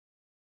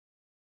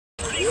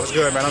What's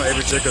good, man? I'm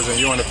Avery Jickers, and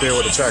you on the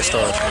field with the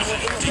Trackstarz.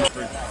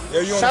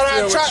 Yeah, you on Shout the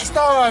field out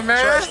Trackstarz,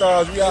 man.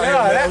 Trackstarz, we out here,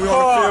 man. We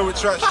on the field with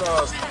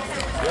Trackstarz.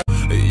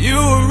 You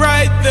were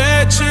right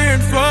there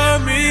cheering for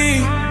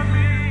me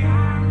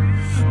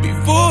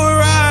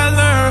before I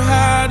learned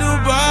how to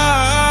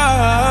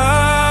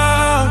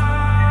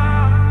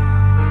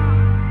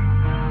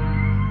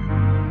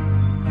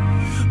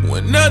bow.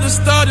 When others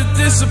started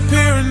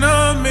disappearing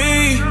on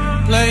me,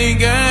 playing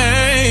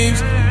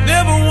games,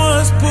 never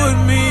once put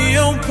me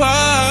on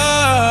pause.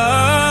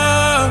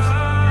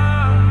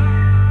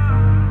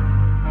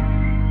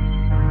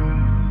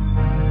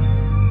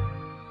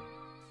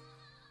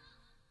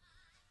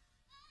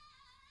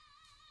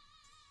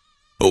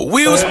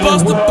 We were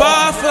supposed to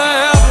buy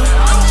forever.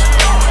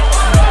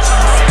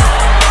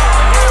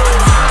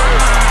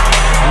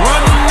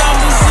 Run the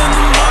numbers in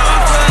the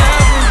mind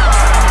forever.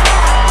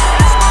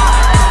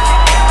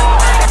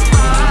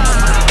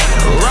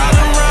 Ride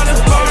around in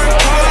foreign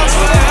cars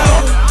forever.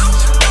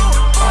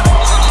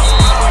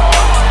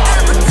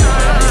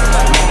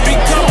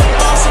 Become a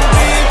boss and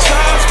be in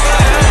charge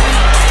forever.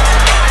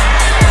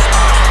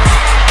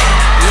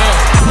 Yeah.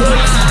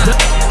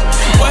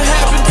 What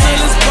happened to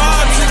this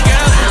bar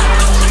together?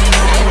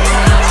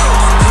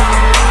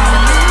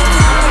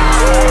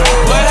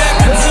 What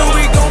happened to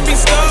we gon' be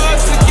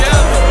stars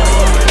together?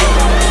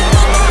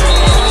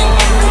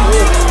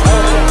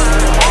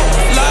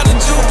 Fly to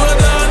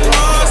Jupiter and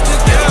Mars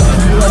together.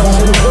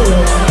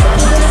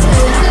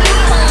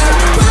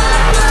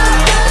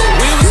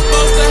 We were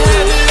supposed to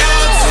have it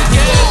all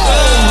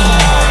together,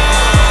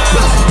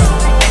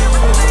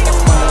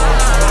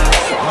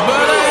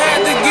 but I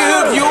had to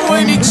give you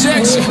an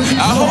ejection.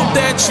 I hope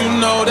that you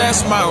know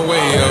that's my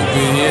way of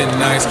being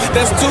nice.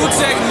 That's too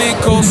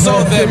technical,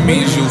 so that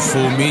means you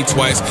fool me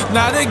twice.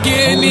 Not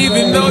again,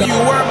 even though you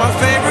were my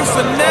favorite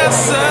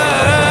finesse.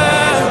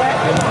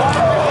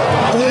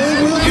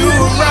 You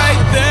were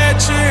right there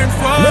cheering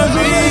for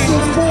me.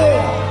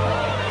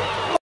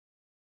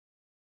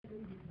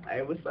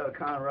 Hey, what's up,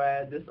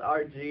 Conrad? This is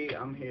RG.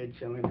 I'm here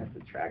chilling at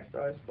the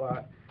Trackstarz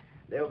spot.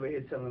 They over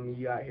here telling me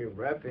you out here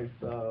repping,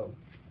 so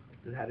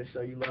just had to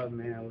show you love,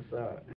 man. What's up?